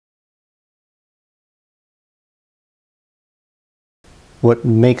What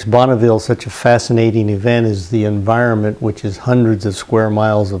makes Bonneville such a fascinating event is the environment, which is hundreds of square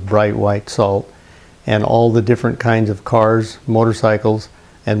miles of bright white salt, and all the different kinds of cars, motorcycles,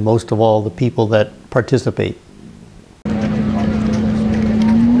 and most of all the people that participate. Are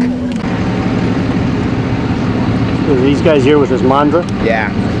these guys here with this Mandra?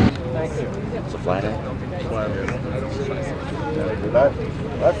 Yeah. It's a flathead.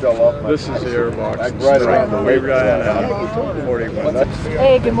 I fell off my. This is the airbox. Right around the way. 41.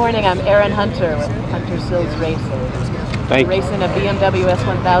 Hey, good morning. I'm Erin Hunter with Hunter Sills Racing. Thank you. Racing a BMW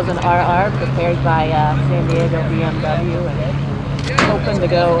S1000 RR prepared by San Diego BMW, and hoping to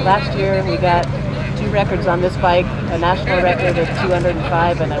go. Last year we got 2 records on this bike, a national record at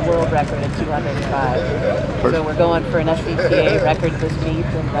 205 and a world record at 205. So we're going for an SCTA record this meet,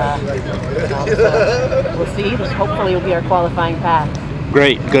 and so we'll see. This hopefully will be our qualifying path.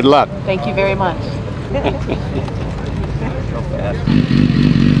 Great. Good luck. Thank you very much.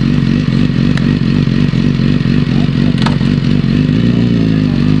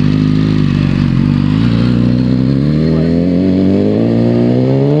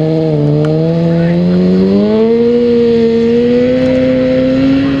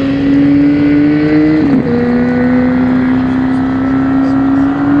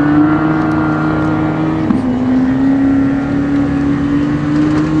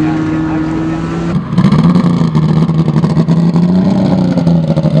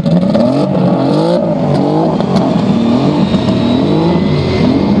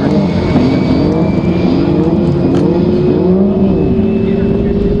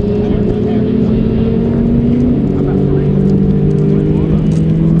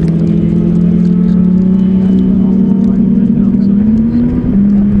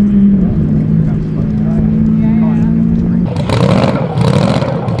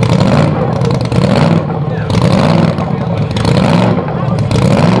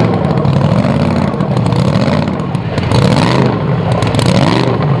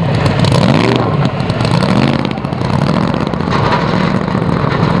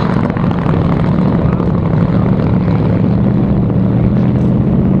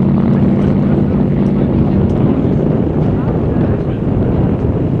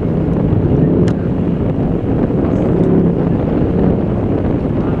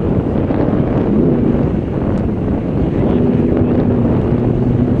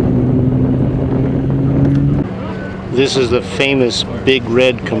 This is the famous Big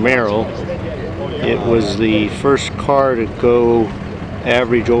Red Camaro. It was the first car to go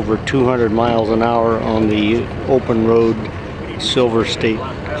average over 200 miles an hour on the open road Silver State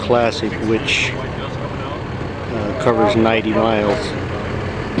Classic, which covers 90 miles.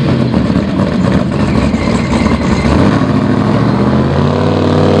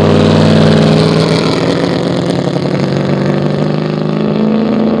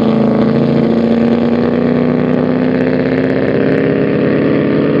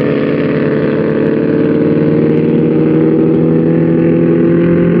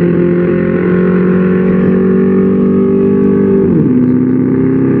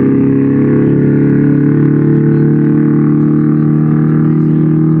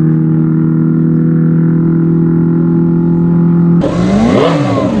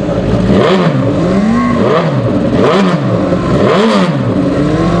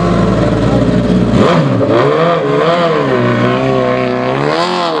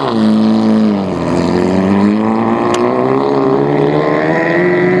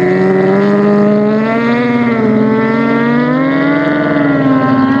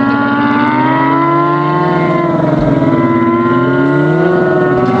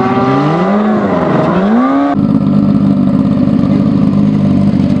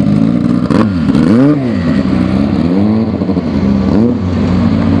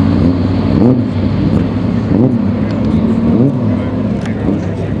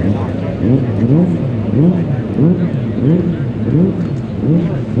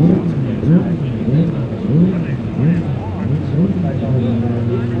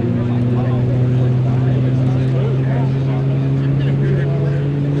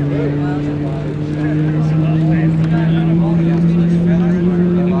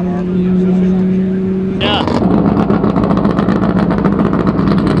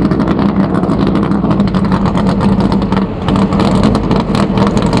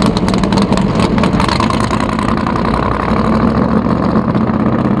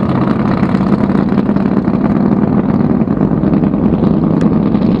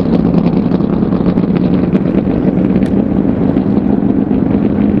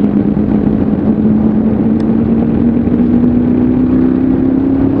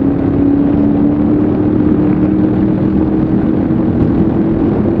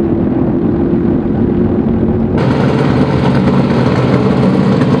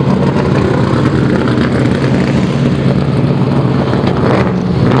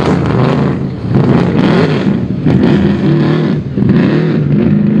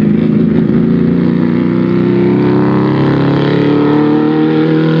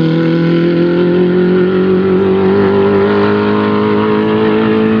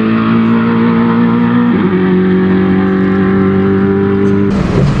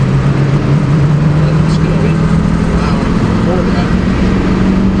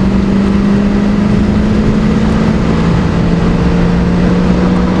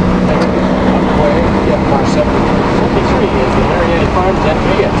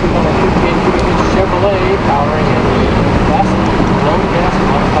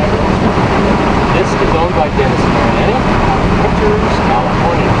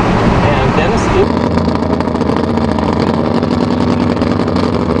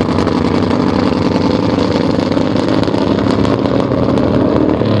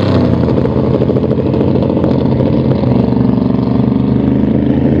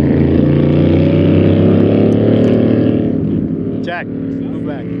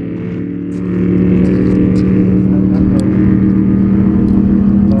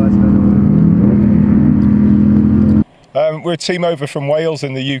 we're a team over from Wales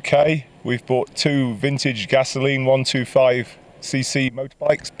in the UK. We've bought 2 vintage gasoline 125cc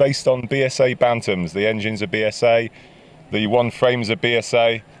motorbikes based on BSA Bantams. The engines are BSA, the one frame's a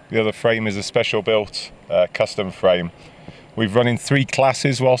BSA, the other frame is a special built custom frame. We've run in 3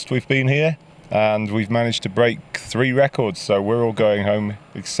 classes whilst we've been here, and we've managed to break 3 records, so we're all going home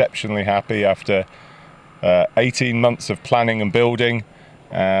exceptionally happy after 18 months of planning and building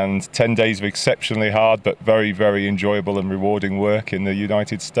and 10 days of exceptionally hard but very, very enjoyable and rewarding work in the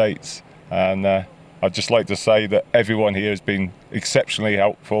United States. And I'd just like to say that everyone here has been exceptionally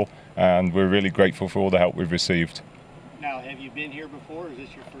helpful, and we're really grateful for all the help we've received. Now, have you been here before, or is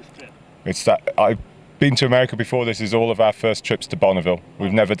this your first trip? It's that I've been to America before. This is all of our first trips to Bonneville.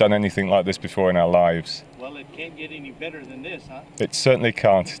 We've never done anything like this before in our lives. Well, it can't get any better than this, huh? It certainly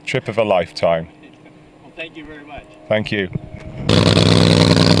can't. Trip of a lifetime. Well, thank you very much. Thank you.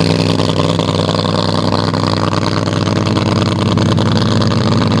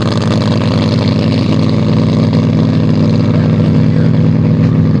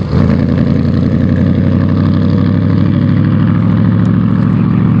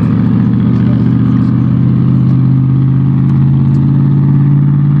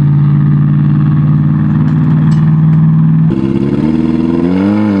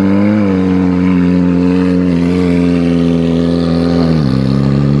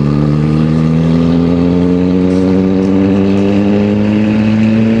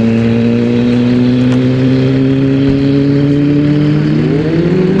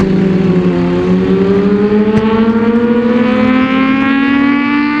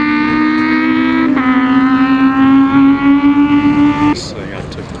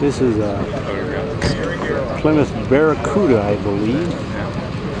 This is a Plymouth Barracuda, I believe.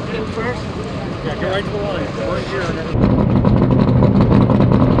 Yeah, go right to the line. 1 year.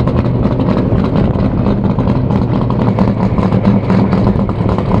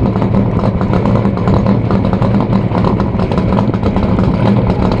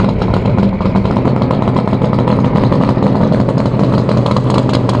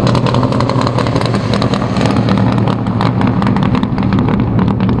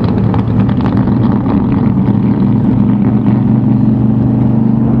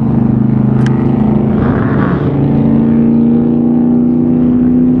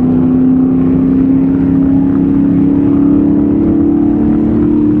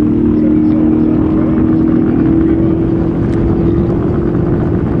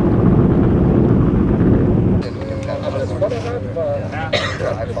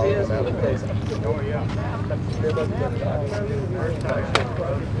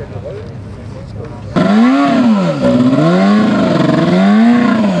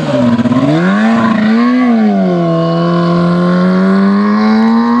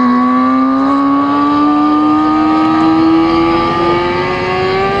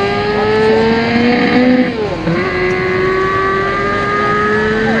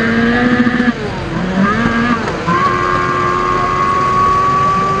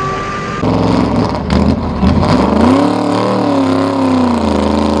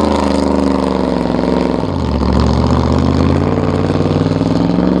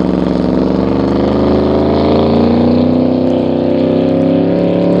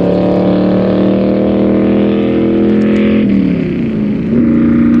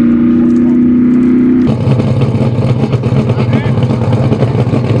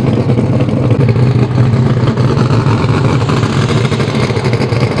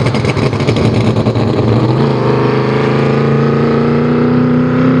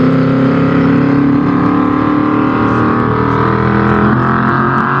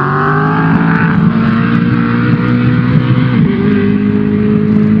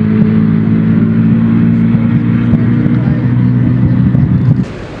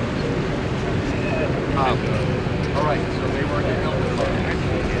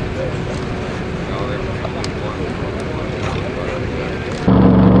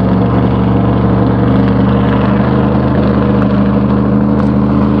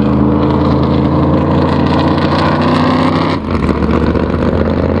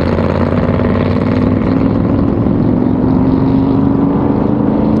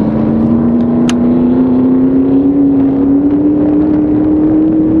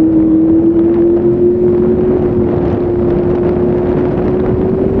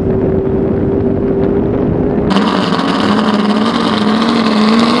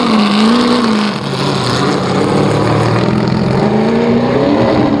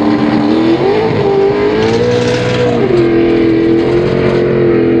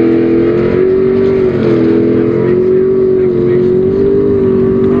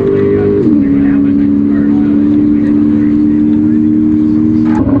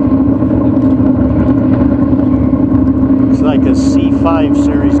 5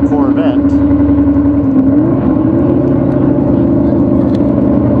 Series Corvette.